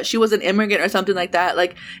she was an immigrant or something like that,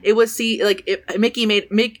 like it was Mickey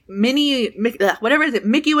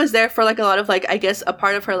was there for like a lot of like I guess a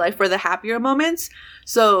part of her life for the happier moments,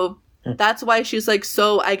 so that's why she's like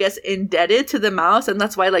so I guess indebted to the mouse, and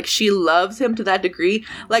that's why like she loves him to that degree.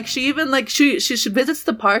 Like she even like she visits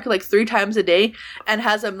the park like 3 times a day and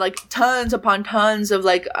has him like tons upon tons of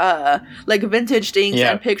like vintage things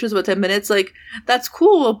and pictures with him, and it's like that's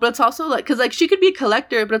cool, but it's also like because like she could be a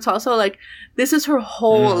collector, but it's also like this is her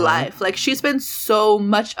whole life. Like she spends so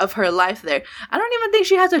much of her life there. I don't even think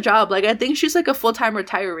she has a job. Like I think she's like a full-time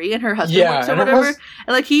retiree and her husband works or whatever. And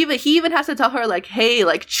like he even has to tell her like, hey,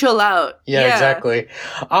 like chill out. Yeah, exactly.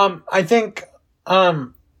 I think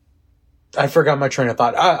I forgot my train of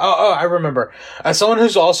thought. I remember. As someone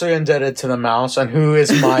who's also indebted to the mouse and who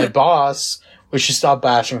is my boss, we should stop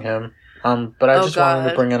bashing him. But I just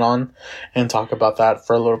wanted to bring it on and talk about that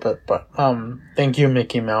for a little bit. But thank you,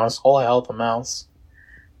 Mickey Mouse. All hail the mouse.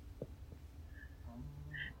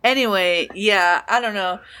 Anyway, yeah, I don't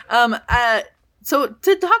know. So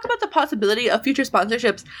to talk about the possibility of future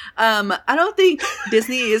sponsorships, I don't think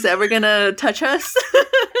Disney is ever gonna touch us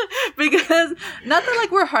because not that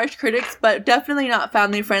like we're harsh critics, but definitely not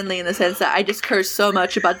family friendly in the sense that I just curse so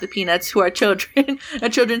much about the Peanuts, who are children, a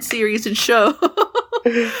children's series and show.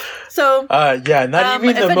 So yeah, not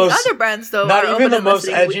even the most other brands though. Not even the most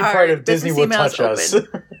edgy part of Disney would touch us.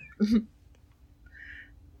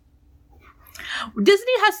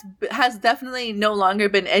 Disney has definitely no longer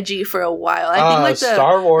been edgy for a while. I think like the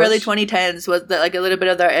Star Wars. early 2010s was like a little bit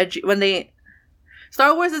of their edgy when they.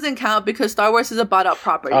 Star Wars doesn't count because Star Wars is a bought out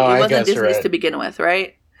property. It wasn't Disney's to begin with,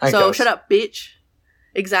 right? Shut up, bitch.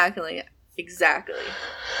 Exactly.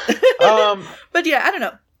 But yeah, I don't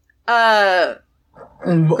know.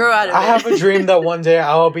 Grow out of it. I have a dream that one day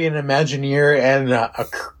I'll be an Imagineer and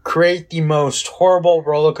create the most horrible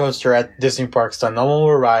roller coaster at Disney parks that no one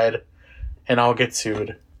will ride. And I'll get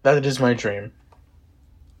sued. That is my dream.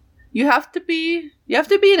 You have to be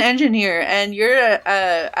an engineer, and you're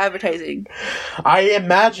advertising. I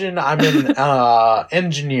imagine I'm an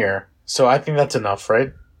engineer, so I think that's enough,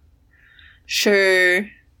 right? Sure.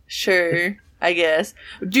 I guess.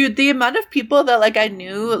 Dude, the amount of people that, like, I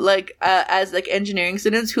knew, like, as, like, engineering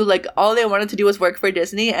students who, like, all they wanted to do was work for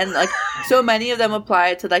Disney, and, like, so many of them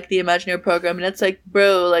applied to, like, the Imagineer program, and it's like,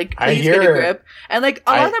 bro, like, please get a grip. And, like,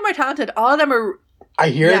 a lot of them are talented. All of them are... I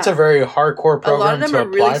hear it's a very hardcore program to apply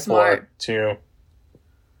really smart. for, too.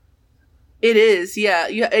 It is, yeah.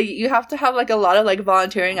 You have to have, like, a lot of, like,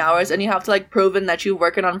 volunteering hours, and you have to, like, proven that you're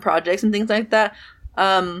working on projects and things like that.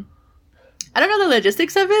 I don't know the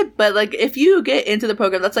logistics of it, but, like, if you get into the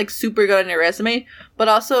program, that's, like, super good on your resume. But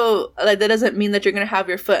also, like, that doesn't mean that you're going to have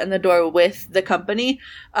your foot in the door with the company.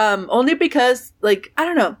 Only because, like, I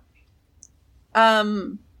don't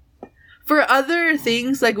know. For other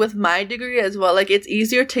things, like, with my degree as well, like, it's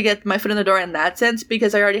easier to get my foot in the door in that sense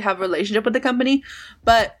because I already have a relationship with the company.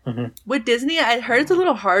 But with Disney, I heard it's a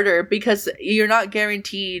little harder because you're not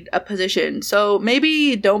guaranteed a position. So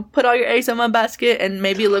maybe don't put all your eggs in one basket and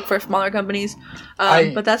maybe look for smaller companies.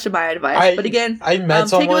 But that's my advice. But again, take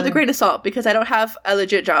it with a grain of salt because I don't have a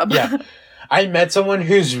legit job. Yeah. I met someone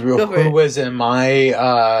who was in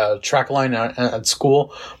my track line at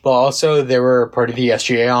school, but also they were part of the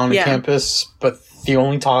SGA on campus. But the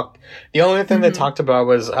only thing they talked about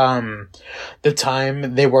was the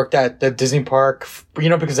time they worked at the Disney park, you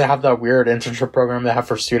know, because they have that weird internship program they have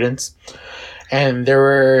for students. And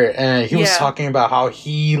he was talking about how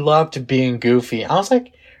he loved being goofy. I was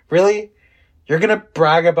like, really? You're gonna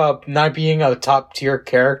brag about not being a top tier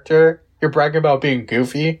character? You're bragging about being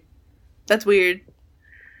goofy? That's weird.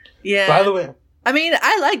 Yeah. By the way, I mean,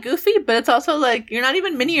 I like Goofy, but it's also like, you're not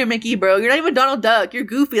even Minnie or Mickey, bro. You're not even Donald Duck. You're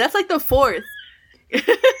Goofy. That's like the fourth.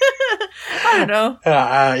 I don't know.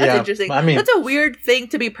 That's interesting. I mean, that's a weird thing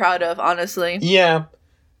to be proud of, honestly. Yeah.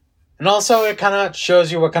 And also, it kind of shows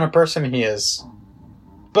you what kind of person he is.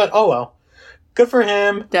 But, oh well. Good for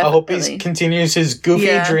him. Definitely. I hope he continues his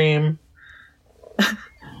Goofy dream.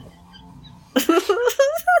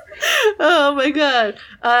 Oh my god.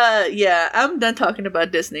 Yeah, I'm done talking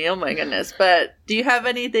about Disney. Oh my goodness. But do you have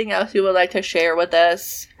anything else you would like to share with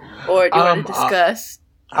us? Or do you want to discuss?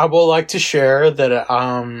 I would like to share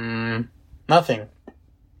that nothing.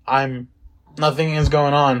 Nothing is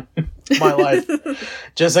going on in my life.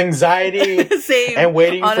 Just anxiety. Same, and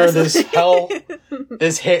waiting honestly. For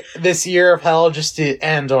this this year of hell just to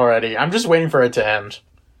end already. I'm just waiting for it to end.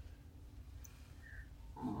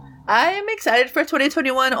 I am excited for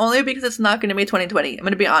 2021 only because it's not going to be 2020. I'm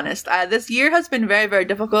going to be honest. This year has been very, very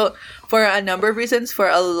difficult for a number of reasons for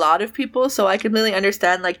a lot of people. So I completely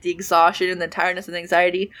understand like the exhaustion and the tiredness and the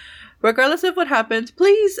anxiety. Regardless of what happens,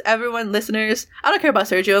 please, everyone, listeners, I don't care about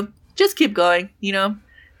Sergio. Just keep going. You know,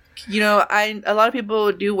 a lot of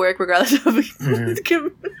people do work regardless of.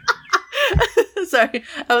 Sorry,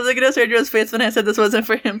 I was looking at Sergio's face when I said this wasn't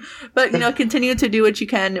for him. But, continue to do what you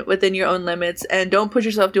can within your own limits and don't push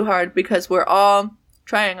yourself too hard because we're all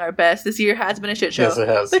trying our best. This year has been a shit show. Yes, it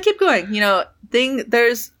has. But keep going.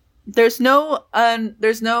 There's no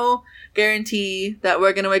guarantee that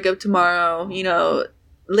we're going to wake up tomorrow,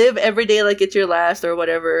 live every day like it's your last or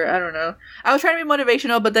whatever. I don't know. I was trying to be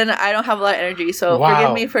motivational, but then I don't have a lot of energy, so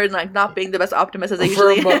forgive me for like not being the best optimist as I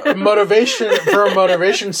usually am. For a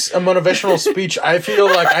motivational speech, I feel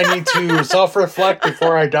like I need to self-reflect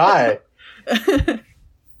before I die.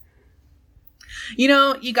 You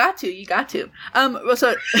got to.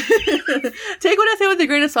 So take what I say with a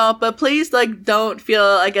grain of salt, but please, like, don't feel,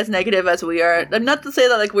 like, as negative as we are. Not to say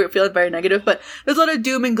that, like, we're feeling very negative, but there's a lot of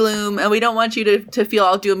doom and gloom, and we don't want you to feel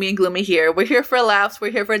all doomy and gloomy here. We're here for laughs.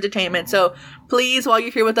 We're here for entertainment. So please, while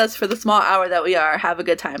you're here with us for the small hour that we are, have a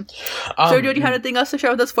good time. Sergio, do you have anything else to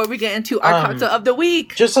share with us before we get into our cocktail of the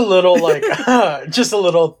week? Just a little, just a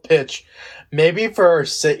little pitch. Maybe for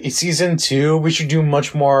season 2, we should do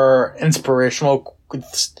much more inspirational.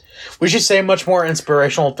 We should say much more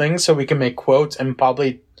inspirational things so we can make quotes and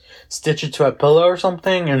probably stitch it to a pillow or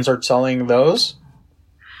something and start selling those.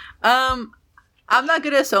 I'm not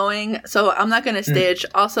good at sewing, so I'm not going to stitch.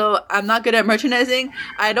 Also, I'm not good at merchandising.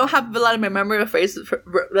 I don't have a lot of memorable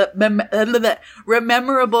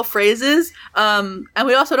phrases. And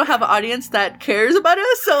we also don't have an audience that cares about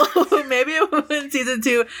us. So maybe in season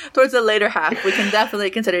 2, towards the later half, we can definitely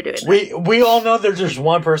consider doing that. We all know there's just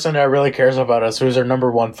one person that really cares about us, who's our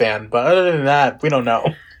number 1 fan. But other than that, we don't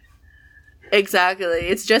know. Exactly.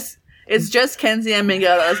 It's just Kenzie and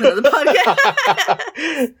Miguel that listen to the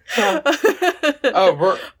podcast.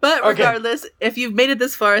 But regardless, if you've made it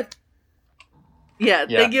this far,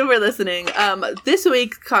 thank you for listening. This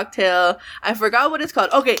week's cocktail, I forgot what it's called.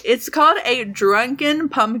 Okay, it's called a drunken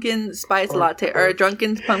pumpkin spice latte, or a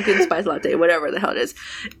drunken pumpkin spice latte, whatever the hell it is.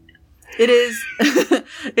 It is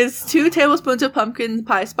it's 2 tablespoons of pumpkin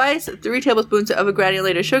pie spice, 3 tablespoons of a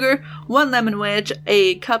granulated sugar, 1 lemon wedge,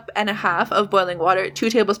 a cup and a half of boiling water, 2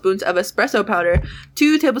 tablespoons of espresso powder,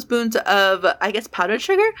 2 tablespoons of, I guess, powdered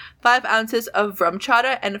sugar, 5 ounces of rum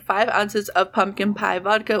chata, and 5 ounces of pumpkin pie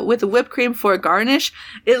vodka with whipped cream for garnish.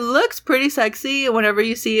 It looks pretty sexy whenever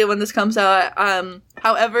you see it when this comes out.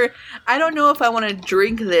 However, I don't know if I want to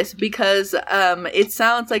drink this because it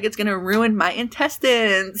sounds like it's going to ruin my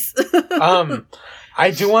intestines.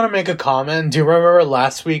 I do want to make a comment. Do you remember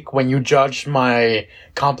last week when you judged my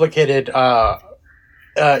complicated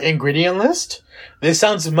ingredient list? This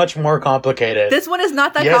sounds much more complicated. This one is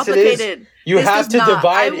not that complicated. It is. You have to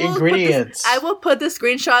divide ingredients. I will put the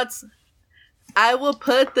screenshots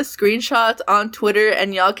on Twitter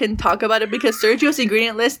and y'all can talk about it because Sergio's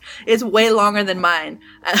ingredient list is way longer than mine.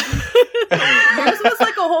 Yours was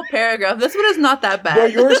like a whole paragraph. This one is not that bad.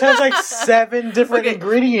 Yeah, yours has like 7 different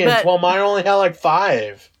ingredients while mine only had like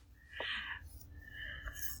 5.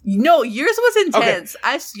 No, yours was intense.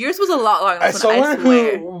 Okay. Yours was a lot longer. As someone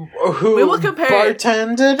who we will compare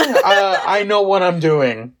bartended, I know what I'm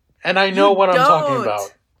doing. And I know what I'm talking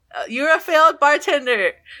about. You're a failed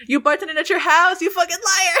bartender. You bartended at your house, you fucking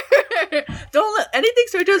liar. Don't let anything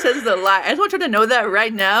Sergio says is a lie. I just want you to know that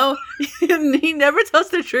right now. He never tells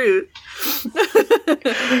the truth.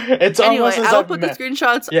 It's anyway, I will put the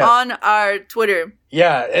screenshots on our Twitter.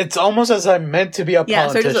 Yeah, it's almost as I'm meant to be a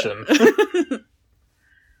politician.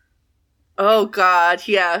 Oh God,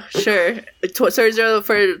 yeah, sure. Sergio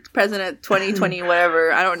for president 2020,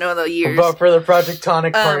 whatever. I don't know the years. Vote for the Project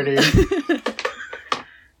Tonic Party.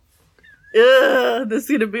 Ugh, this is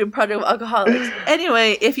going to be a project of alcoholics.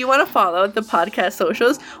 Anyway, if you want to follow the podcast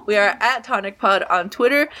socials, we are at Tonic Pod on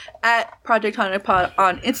Twitter, at Project Tonic Pod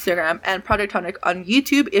on Instagram, and Project Tonic on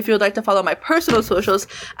YouTube. If you would like to follow my personal socials,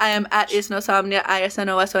 I am at Isnosomnia,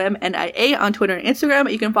 ISNOSOMNIA on Twitter and Instagram.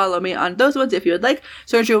 You can follow me on those ones if you would like.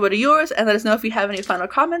 Search over to yours and let us know if you have any final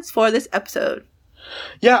comments for this episode.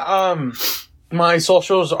 Yeah, my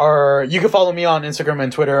socials are, you can follow me on Instagram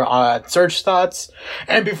and Twitter at Search Thoughts.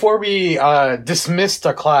 And before we dismiss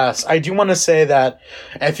the class, I do want to say that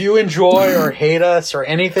if you enjoy or hate us or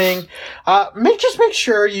anything, make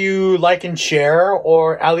sure you like and share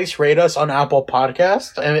or at least rate us on Apple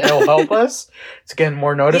Podcasts, and it'll help us to get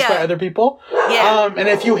more noticed by other people. Yeah. And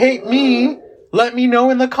if you hate me, let me know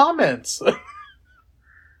in the comments.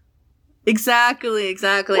 Exactly.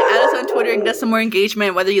 Add us on Twitter and get some more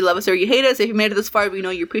engagement, whether you love us or you hate us. If you made it this far, we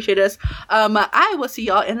know you appreciate us. I will see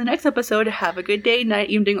y'all in the next episode. Have a good day,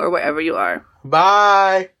 night, evening, or wherever you are.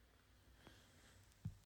 Bye.